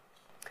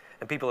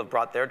people have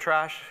brought their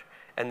trash,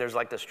 and there's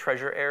like this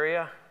treasure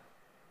area.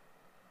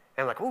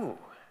 And I'm like, ooh,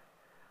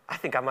 I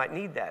think I might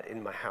need that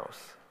in my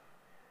house.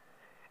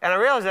 And I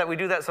realize that we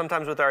do that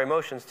sometimes with our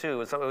emotions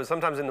too. It was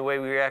sometimes in the way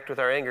we react with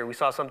our anger. We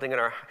saw something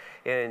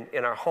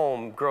in our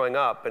home growing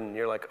up, and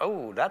you're like,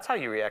 oh, that's how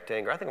you react to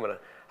anger. I think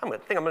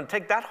I'm gonna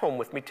take that home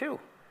with me too.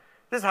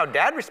 This is how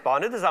Dad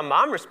responded. This is how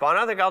Mom responded.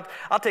 I think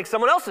I'll take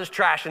someone else's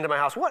trash into my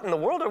house. What in the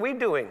world are we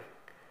doing?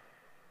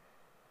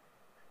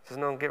 He says,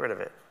 no, get rid of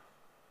it.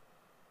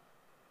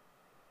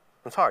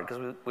 It's hard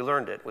because we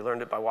learned it. We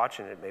learned it by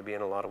watching it, maybe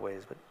in a lot of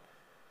ways, but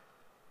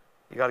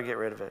you got to get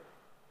rid of it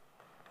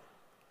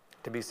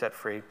to be set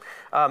free.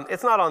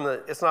 It's not on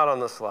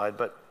the slide,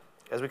 but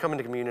as we come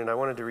into communion, I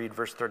wanted to read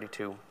verse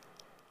 32,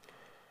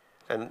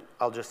 and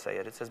I'll just say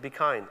it. It says, "Be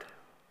kind.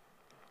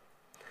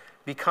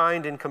 Be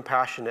kind and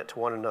compassionate to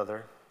one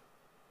another,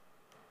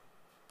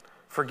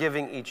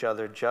 forgiving each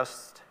other,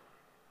 just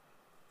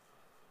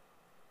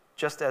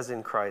as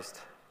in Christ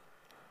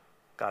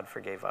God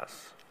forgave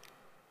us."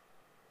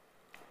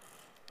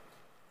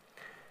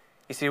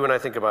 You see, when I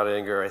think about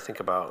anger, I think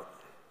about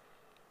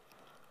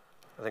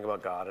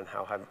God and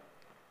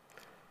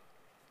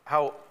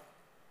how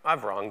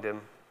I've wronged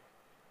him.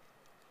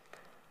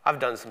 I've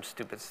done some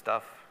stupid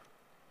stuff.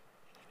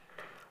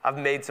 I've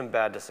made some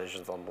bad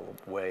decisions on the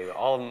way.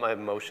 All of my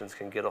emotions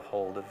can get a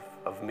hold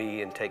of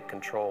me and take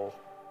control.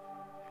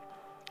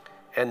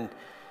 And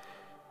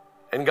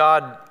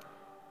God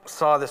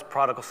saw this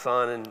prodigal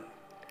son, and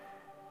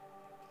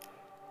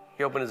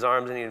he opened his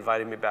arms and he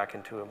invited me back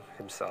into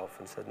himself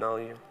and said, no,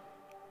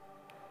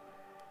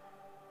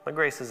 my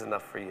grace is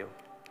enough for you.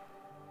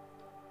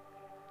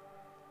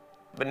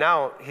 But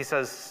now he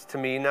says to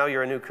me, now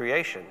you're a new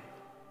creation,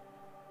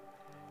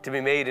 to be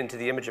made into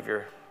the image of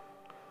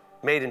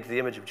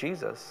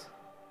Jesus.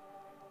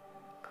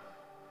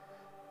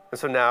 And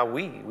so now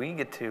we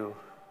get to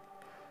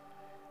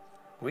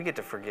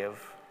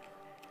forgive.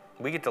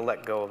 We get to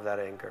let go of that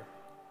anger.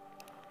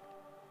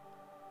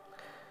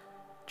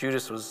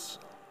 Judas was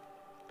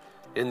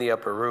in the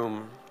upper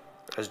room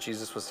as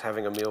Jesus was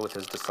having a meal with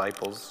his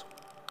disciples.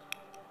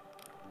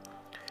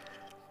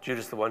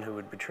 Judas, the one who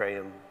would betray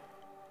him.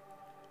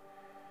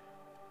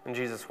 And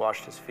Jesus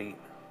washed his feet.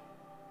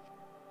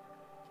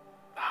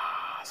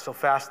 So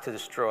fast to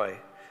destroy,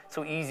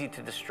 so easy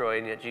to destroy,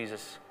 and yet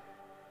Jesus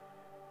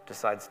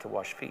decides to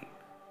wash feet.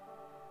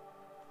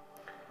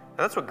 And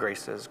that's what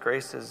grace is.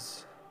 Grace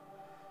is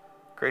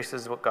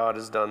what God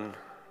has done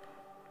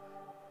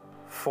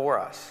for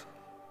us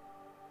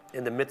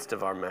in the midst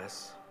of our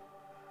mess.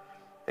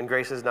 And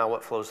grace is now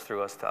what flows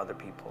through us to other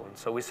people. And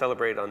so we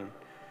celebrate on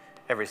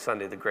every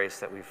Sunday the grace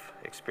that we've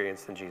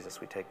experienced in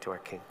Jesus we take to our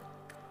King.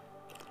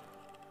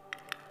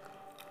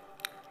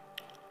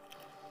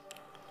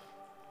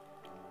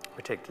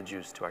 We take the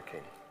juice to our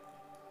King.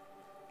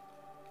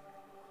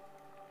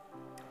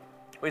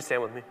 Will you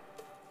stand with me?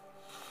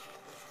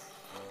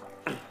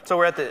 So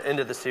we're at the end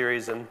of the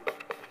series, and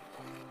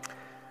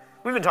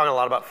we've been talking a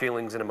lot about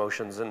feelings and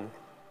emotions, and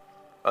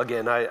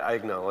again, I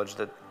acknowledge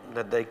that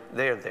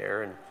they are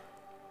there, and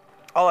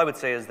all I would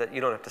say is that you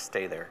don't have to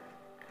stay there.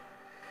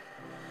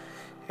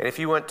 And if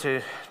you want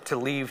to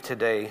leave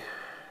today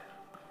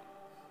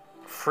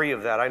free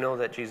of that, I know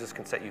that Jesus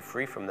can set you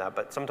free from that,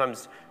 but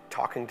sometimes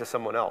talking to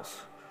someone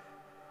else,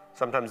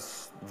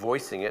 sometimes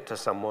voicing it to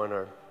someone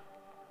or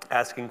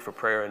asking for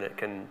prayer, and it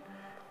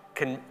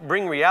can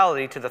bring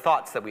reality to the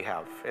thoughts that we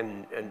have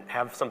and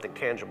have something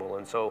tangible.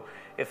 And so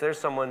if there's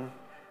someone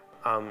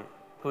who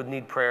would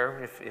need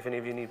prayer, if any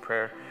of you need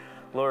prayer,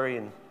 Lori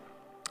and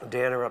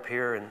Dan are up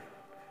here, and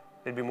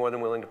they'd be more than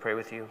willing to pray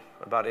with you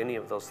about any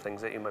of those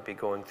things that you might be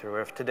going through.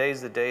 Or if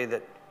today's the day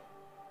that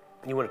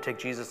you want to take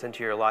Jesus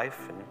into your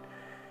life and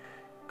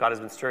God has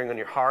been stirring on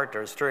your heart,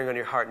 or is stirring on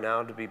your heart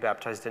now to be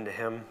baptized into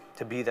him,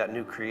 to be that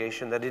new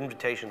creation, that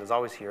invitation is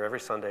always here every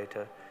Sunday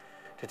to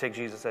take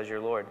Jesus as your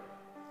Lord.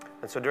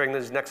 And so during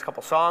these next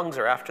couple songs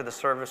or after the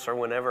service or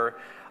whenever,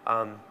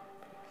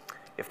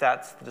 if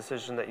that's the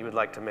decision that you would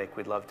like to make,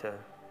 we'd love to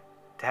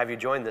have you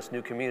join this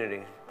new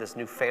community, this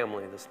new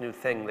family, this new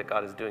thing that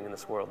God is doing in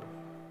this world.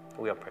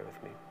 Will you all pray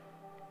with me?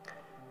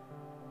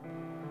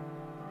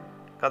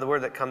 God, the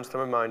word that comes to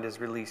my mind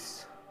is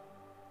release.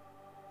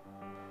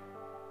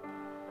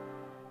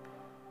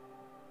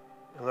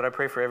 And Lord, I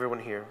pray for everyone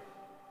here.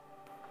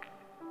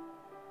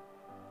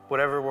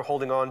 Whatever we're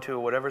holding on to,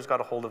 whatever's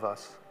got a hold of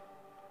us,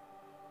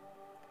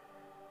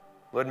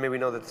 Lord, may we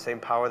know that the same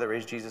power that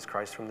raised Jesus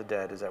Christ from the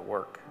dead is at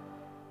work.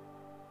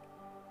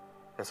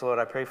 And so, Lord,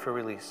 I pray for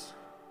release.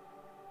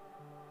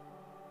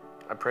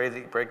 I pray that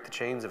you break the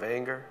chains of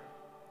anger.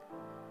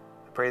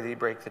 I pray that you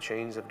break the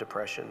chains of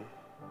depression.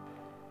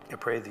 I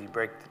pray that you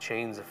break the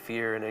chains of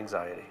fear and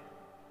anxiety.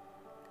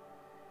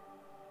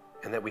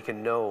 And that we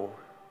can know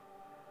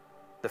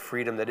the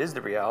freedom that is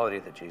the reality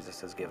that Jesus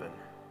has given.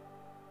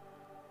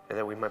 And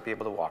that we might be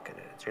able to walk in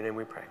it. It's your name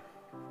we pray.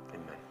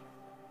 Amen.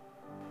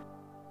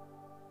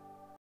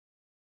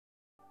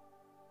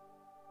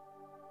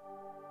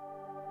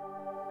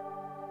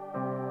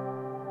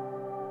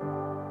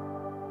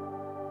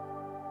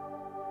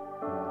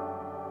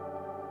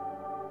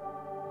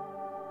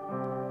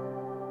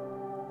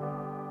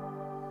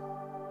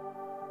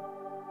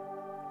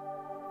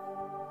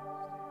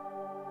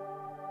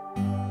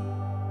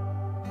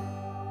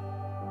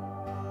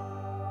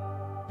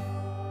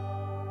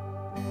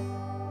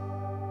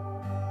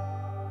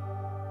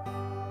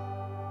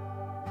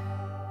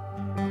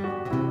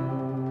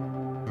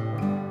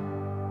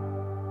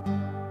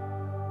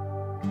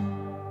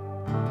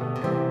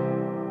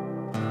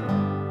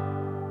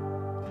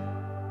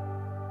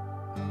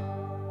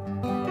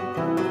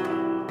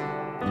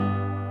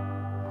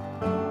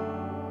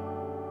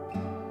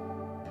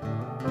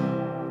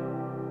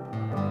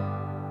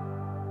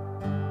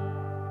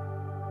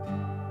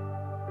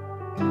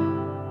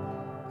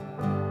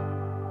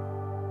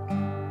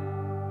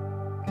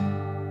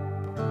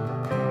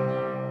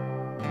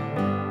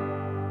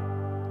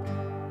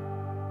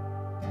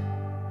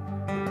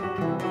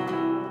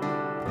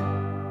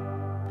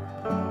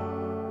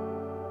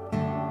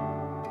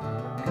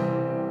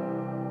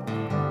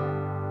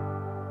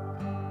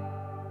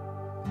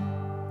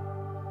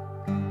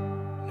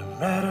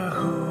 matter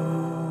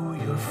who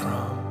you're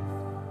from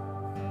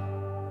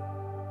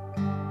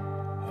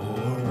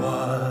or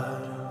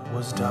what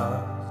was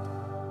done,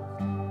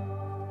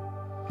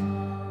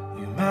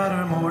 you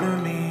matter more to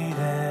me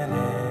than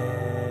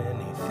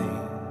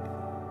anything,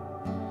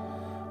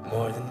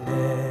 more than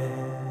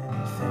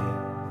anything.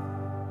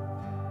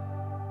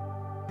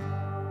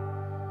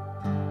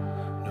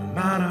 No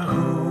matter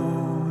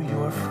who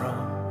you're from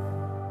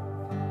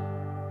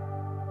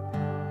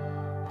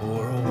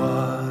or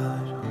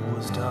what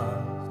was done,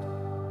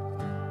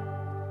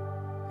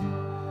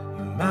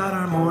 you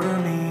matter more to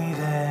me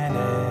than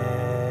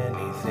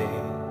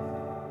anything,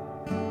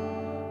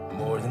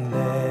 more than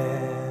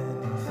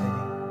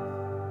anything.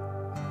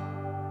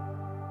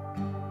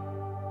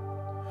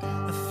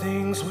 The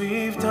things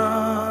we've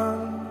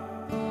done,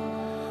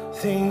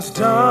 things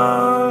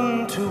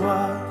done to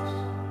us,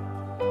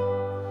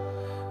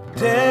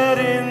 dead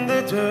in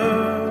the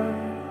dirt,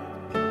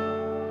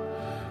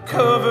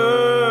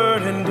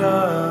 covered in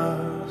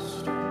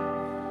dust.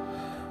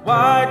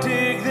 Why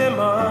dig them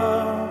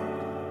up?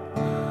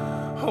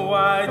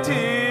 Why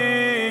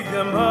dig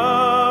them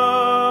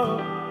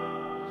up?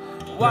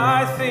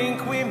 Why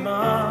think we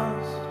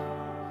must?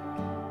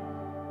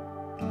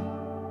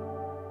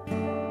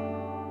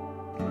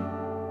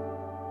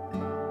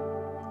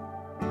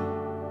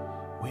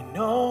 We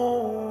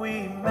know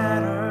we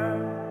matter,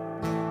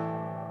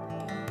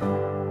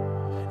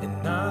 and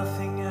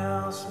nothing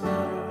else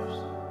matters.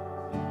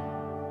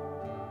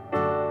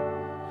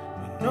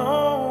 We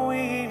know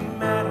we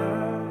matter,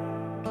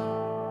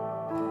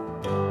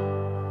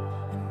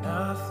 and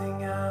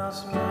nothing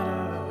else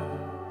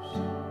matters.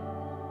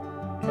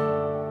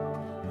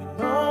 We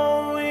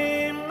know we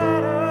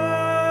matter,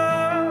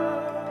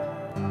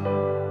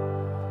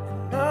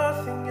 and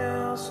nothing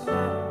else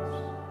matters.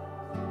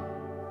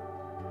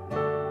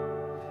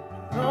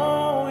 We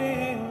know we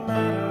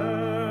matter,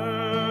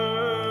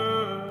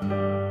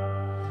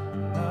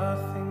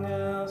 nothing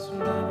else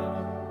matters.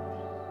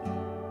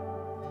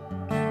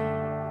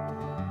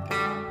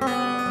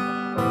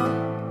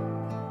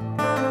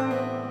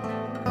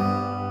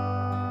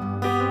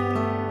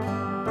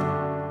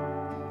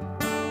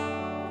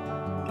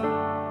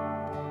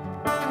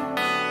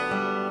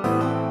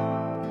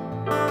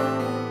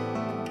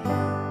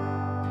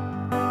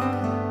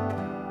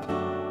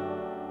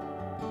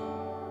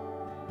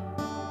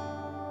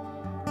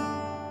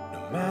 No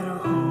matter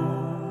who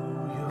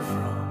you're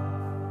from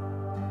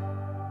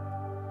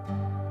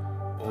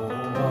or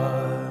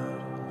what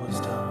was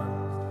done,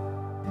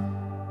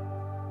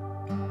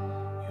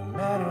 you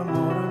matter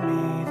more to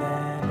me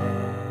than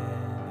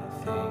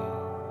anything,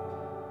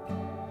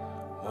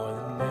 more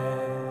than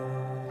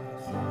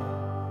anything.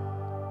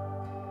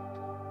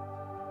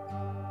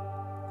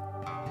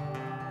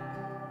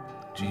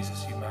 Jesus,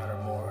 you matter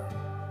more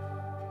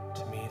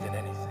to me than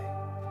anything.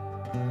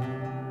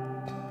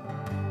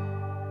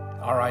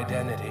 Our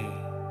identity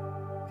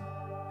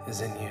is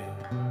in you.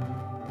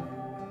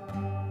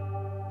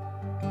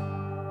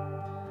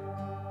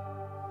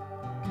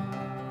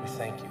 We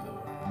thank you,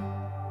 Lord.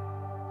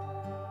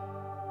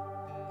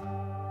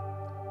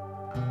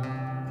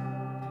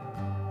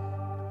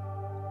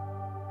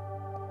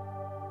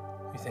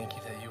 We thank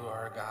you that you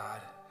are a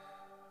God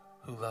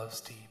who loves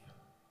deep,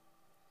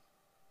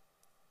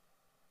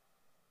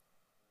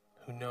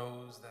 who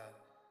knows that